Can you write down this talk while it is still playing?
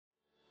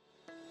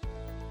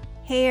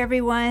Hey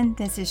everyone,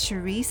 this is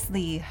Cherise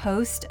Lee,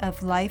 host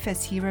of Life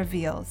as He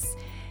Reveals.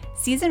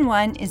 Season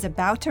 1 is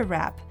about to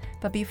wrap,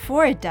 but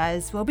before it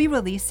does, we'll be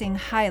releasing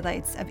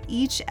highlights of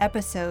each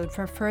episode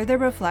for further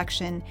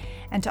reflection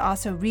and to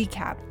also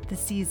recap the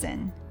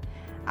season.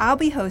 I'll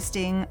be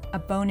hosting a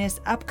bonus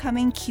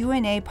upcoming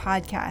Q&A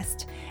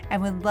podcast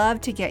and would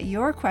love to get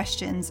your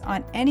questions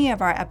on any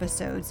of our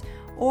episodes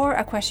or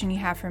a question you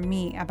have for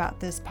me about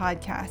this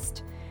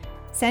podcast.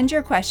 Send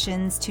your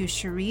questions to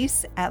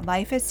Cherise at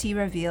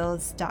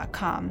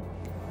lifeashereveals.com.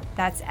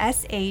 That's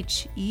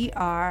SHERISE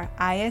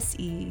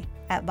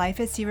at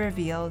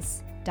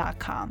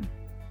lifeashereveals.com.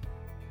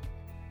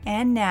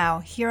 And now,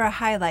 here are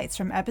highlights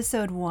from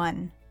episode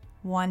 1,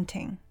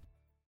 Wanting.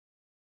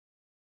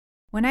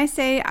 When I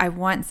say I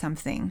want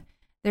something,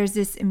 there's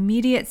this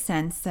immediate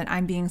sense that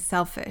I'm being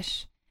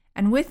selfish,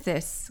 and with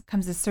this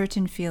comes a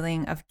certain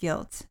feeling of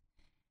guilt.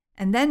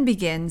 And then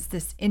begins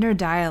this inner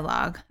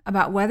dialogue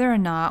about whether or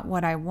not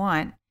what I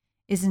want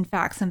is in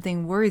fact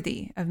something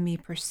worthy of me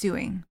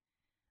pursuing.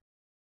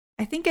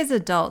 I think as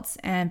adults,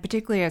 and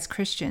particularly as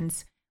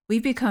Christians,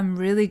 we've become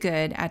really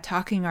good at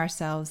talking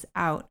ourselves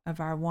out of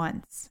our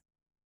wants.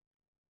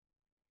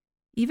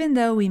 Even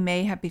though we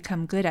may have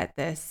become good at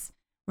this,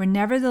 we're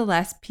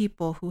nevertheless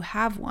people who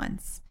have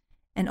wants,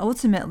 and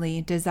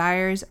ultimately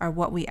desires are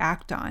what we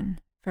act on,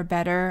 for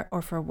better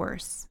or for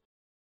worse.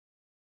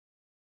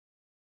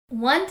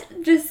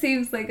 Want just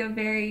seems like a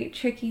very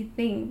tricky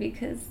thing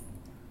because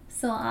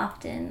so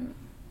often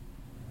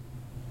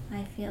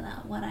I feel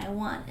that what I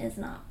want is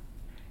not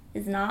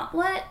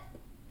what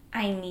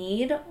I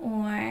need,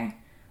 or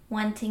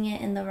wanting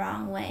it in the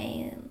wrong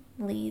way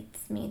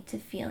leads me to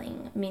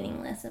feeling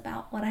meaningless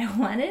about what I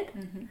wanted.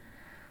 Mm-hmm.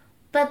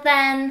 But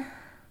then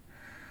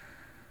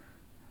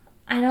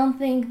I don't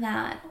think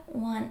that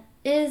want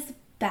is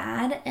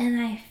bad,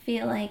 and I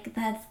feel like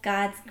that's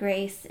God's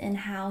grace in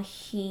how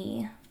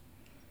He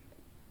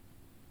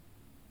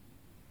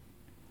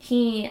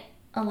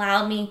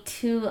allowed me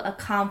to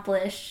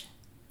accomplish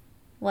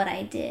what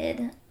I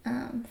did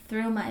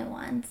through my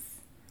wants,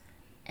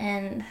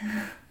 and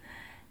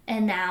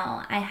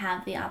now I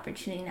have the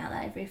opportunity, now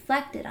that I've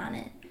reflected on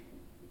it,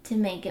 to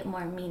make it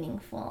more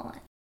meaningful.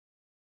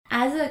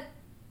 As a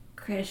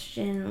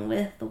Christian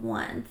with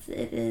wants,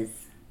 it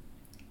is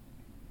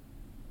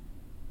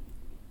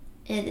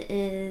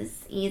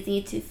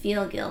easy to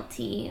feel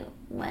guilty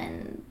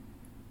when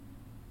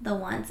the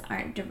wants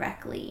aren't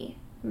directly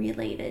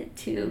related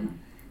to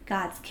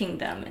God's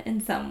kingdom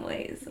in some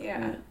ways.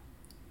 Yeah.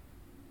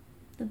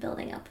 The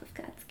building up of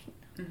God's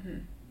kingdom. Mm-hmm.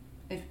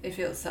 It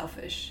feels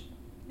selfish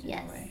in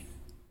a way.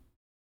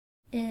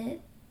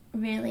 It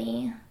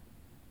really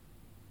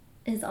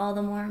is all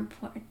the more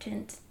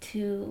important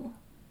to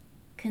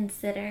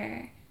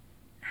consider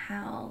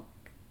how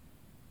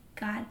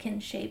God can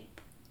shape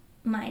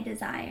my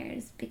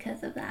desires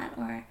because of that,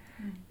 or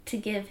to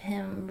give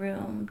Him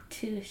room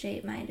to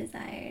shape my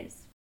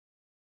desires.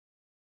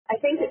 I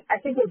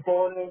think we're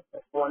born with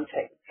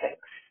wanting things.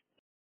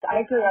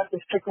 I grew up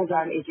with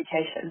trickle-down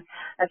education.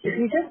 If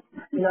you just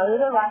know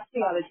the right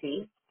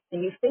theology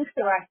and you think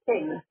the right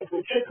things, it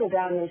will trickle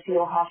down into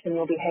your heart and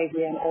your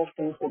behavior, and all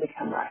things will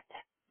become right.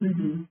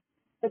 Mm-hmm.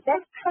 But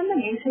that's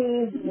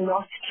fundamentally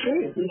not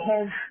true. We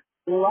have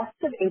lots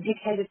of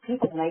educated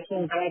people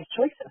making bad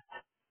choices.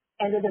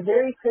 And at a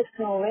very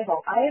personal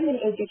level, I am an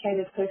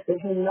educated person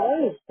who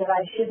knows that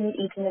I shouldn't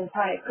eat an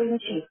entire cream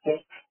cheese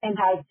cake, and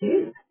I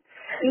do.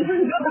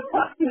 Even though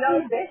I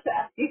know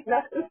better, there's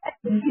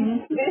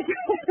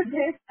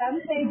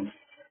something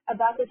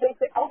about the fact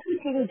that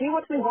ultimately we do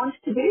what we want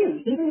to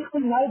do, even if we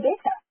know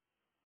better.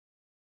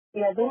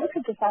 The work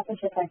of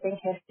discipleship, I think,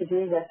 has to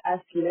do with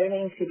us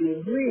learning to be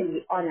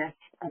really honest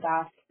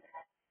about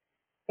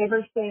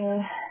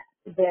everything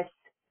that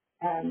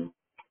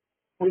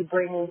we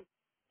bring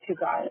to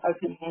God,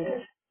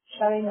 open-handed.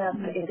 Showing up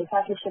in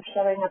discipleship,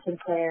 showing up in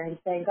prayer, and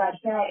saying, God,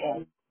 here I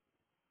am.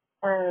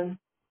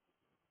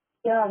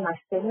 Here are my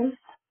sins,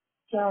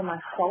 here are my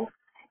faults,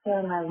 here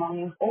are my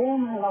longings. All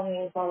my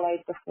longings are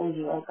laid before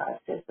you, O God,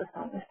 says the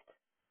psalmist.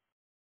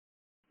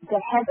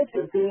 The habit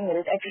of doing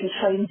it actually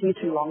trains you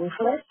to long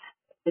for it.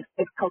 It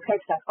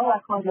culcates like, I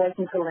can't wait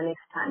until the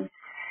next time.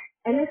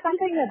 And there's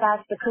something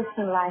about the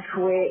Christian life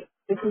where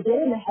if we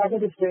get in the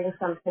habit of doing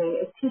something,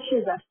 it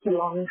teaches us to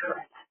long for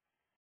it.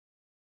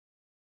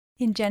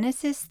 In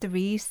Genesis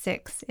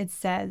 3:6, it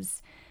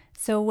says,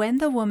 "So when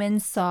the woman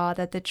saw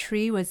that the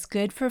tree was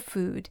good for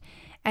food,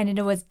 and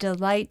it was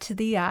delight to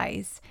the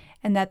eyes,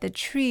 and that the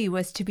tree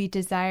was to be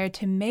desired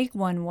to make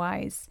one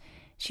wise,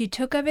 she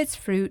took of its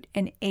fruit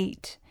and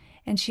ate,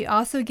 and she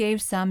also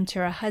gave some to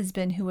her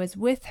husband who was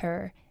with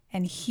her,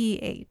 and he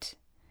ate."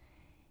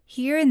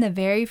 Here in the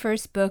very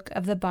first book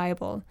of the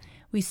Bible,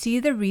 we see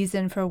the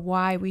reason for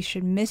why we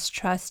should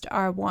mistrust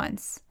our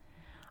wants.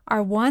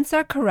 Our wants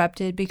are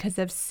corrupted because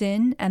of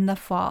sin and the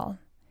fall.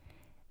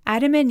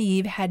 Adam and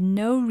Eve had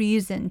no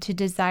reason to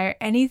desire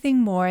anything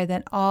more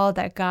than all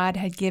that God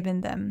had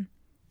given them.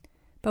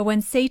 But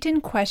when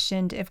Satan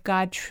questioned if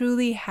God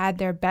truly had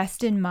their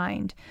best in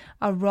mind,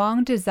 a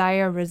wrong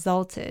desire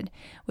resulted,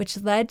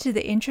 which led to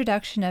the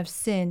introduction of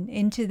sin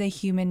into the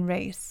human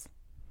race.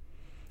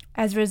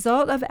 As a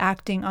result of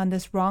acting on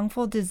this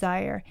wrongful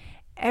desire,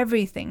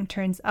 everything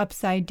turns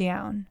upside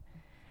down.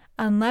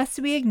 Unless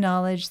we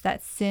acknowledge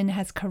that sin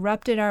has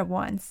corrupted our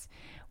wants,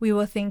 we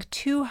will think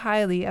too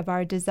highly of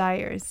our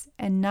desires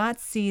and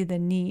not see the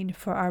need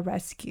for our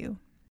rescue.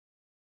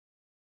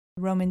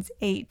 Romans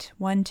 8,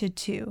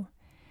 1-2.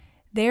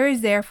 There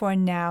is therefore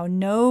now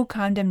no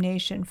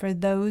condemnation for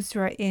those who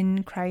are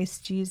in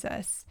Christ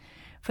Jesus.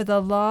 For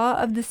the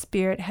law of the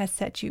Spirit has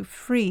set you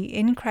free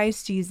in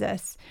Christ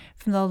Jesus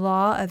from the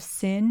law of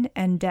sin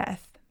and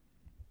death.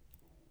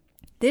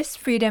 This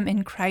freedom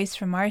in Christ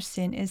from our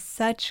sin is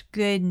such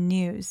good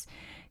news.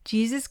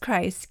 Jesus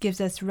Christ gives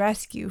us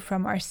rescue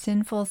from our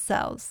sinful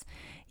selves.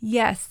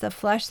 Yes, the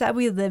flesh that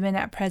we live in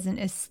at present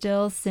is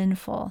still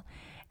sinful,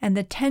 and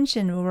the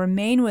tension will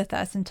remain with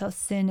us until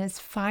sin is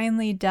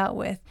finally dealt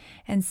with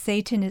and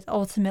Satan is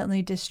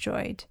ultimately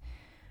destroyed.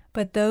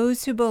 But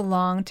those who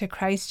belong to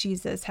Christ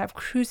Jesus have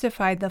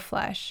crucified the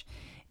flesh,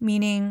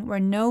 meaning we're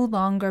no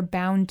longer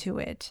bound to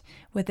it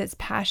with its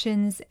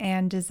passions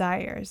and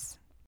desires.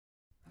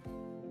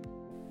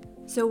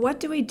 So what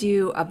do we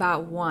do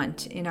about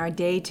want in our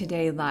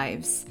day-to-day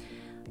lives?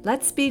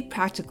 Let's speak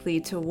practically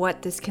to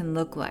what this can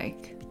look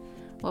like.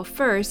 Well,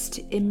 first,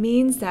 it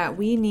means that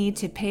we need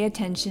to pay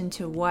attention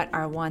to what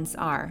our wants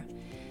are.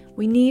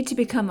 We need to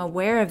become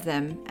aware of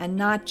them and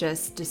not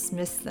just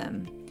dismiss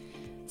them.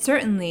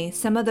 Certainly,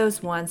 some of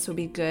those wants will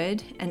be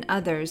good and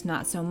others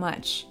not so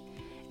much.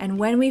 And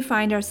when we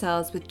find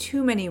ourselves with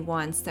too many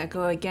wants that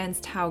go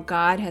against how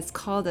God has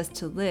called us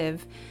to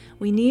live,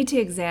 we need to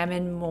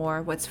examine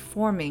more what's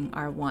forming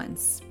our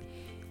wants.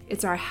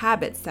 It's our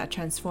habits that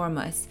transform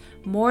us,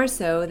 more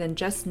so than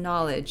just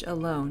knowledge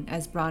alone,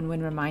 as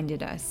Bronwyn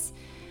reminded us.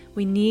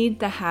 We need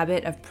the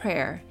habit of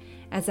prayer.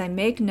 As I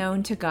make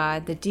known to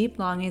God the deep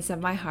longings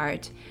of my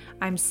heart,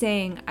 I'm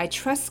saying I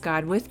trust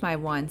God with my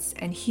wants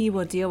and He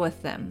will deal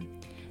with them.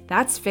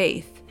 That's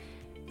faith.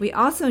 We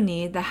also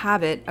need the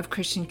habit of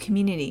Christian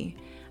community.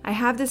 I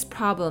have this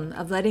problem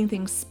of letting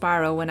things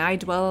spiral when I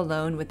dwell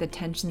alone with the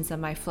tensions of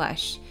my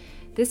flesh.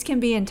 This can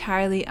be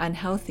entirely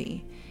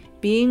unhealthy.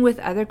 Being with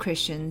other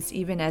Christians,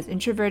 even as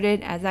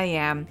introverted as I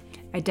am,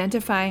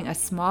 identifying a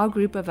small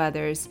group of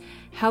others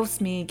helps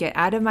me get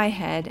out of my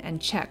head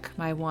and check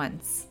my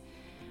wants.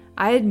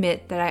 I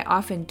admit that I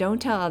often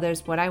don't tell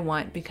others what I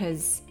want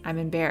because I'm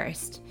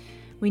embarrassed.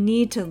 We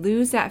need to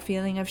lose that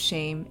feeling of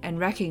shame and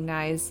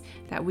recognize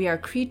that we are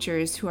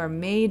creatures who are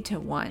made to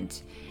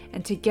want,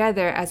 and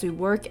together as we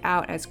work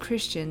out as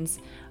Christians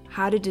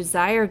how to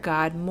desire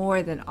God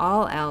more than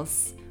all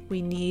else,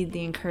 we need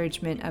the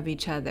encouragement of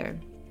each other.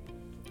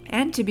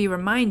 And to be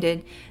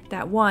reminded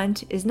that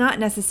want is not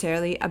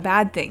necessarily a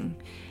bad thing.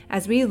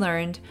 As we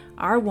learned,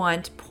 our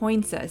want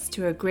points us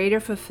to a greater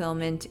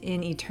fulfillment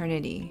in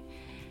eternity.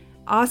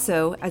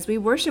 Also, as we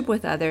worship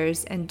with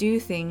others and do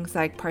things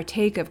like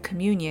partake of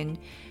communion,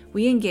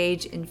 we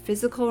engage in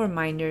physical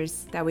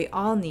reminders that we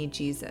all need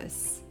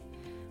Jesus.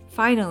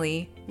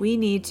 Finally, we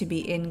need to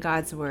be in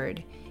God's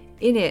Word.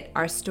 In it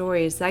are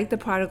stories like the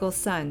prodigal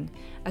son,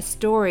 a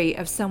story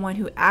of someone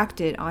who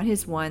acted on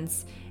his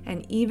wants,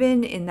 and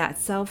even in that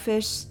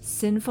selfish,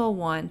 sinful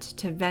want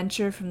to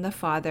venture from the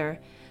Father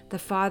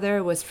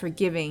was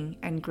forgiving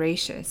and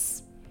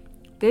gracious.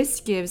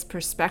 This gives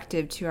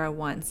perspective to our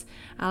wants,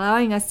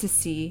 allowing us to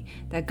see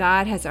that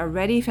God has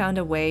already found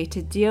a way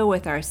to deal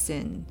with our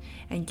sin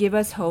and give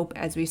us hope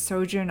as we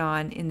sojourn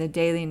on in the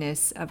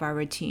dailiness of our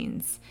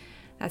routines.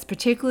 That's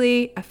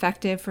particularly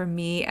effective for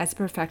me as a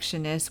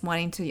perfectionist,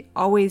 wanting to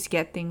always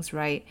get things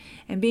right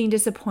and being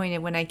disappointed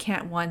when I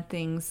can't want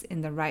things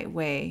in the right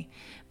way.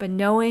 But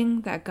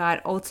knowing that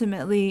God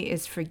ultimately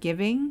is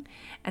forgiving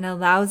and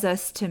allows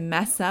us to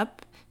mess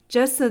up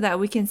just so that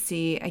we can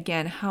see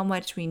again how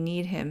much we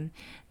need Him,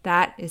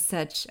 that is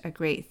such a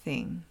great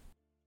thing.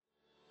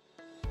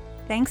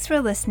 Thanks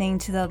for listening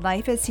to the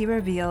Life as He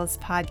Reveals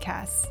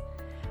podcast.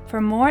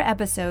 For more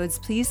episodes,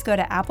 please go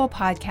to Apple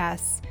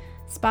Podcasts,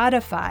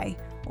 Spotify,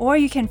 or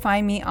you can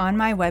find me on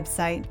my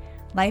website,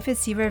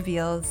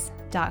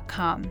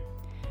 lifeashereveals.com.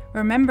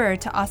 Remember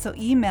to also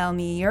email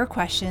me your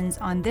questions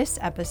on this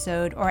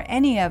episode or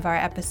any of our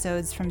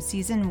episodes from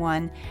Season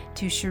 1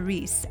 to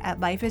Cherise at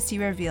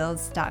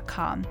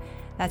lifeashereveals.com.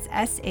 That's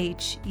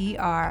SHERISE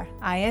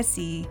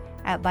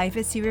at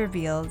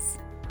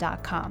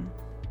lifeashereveals.com.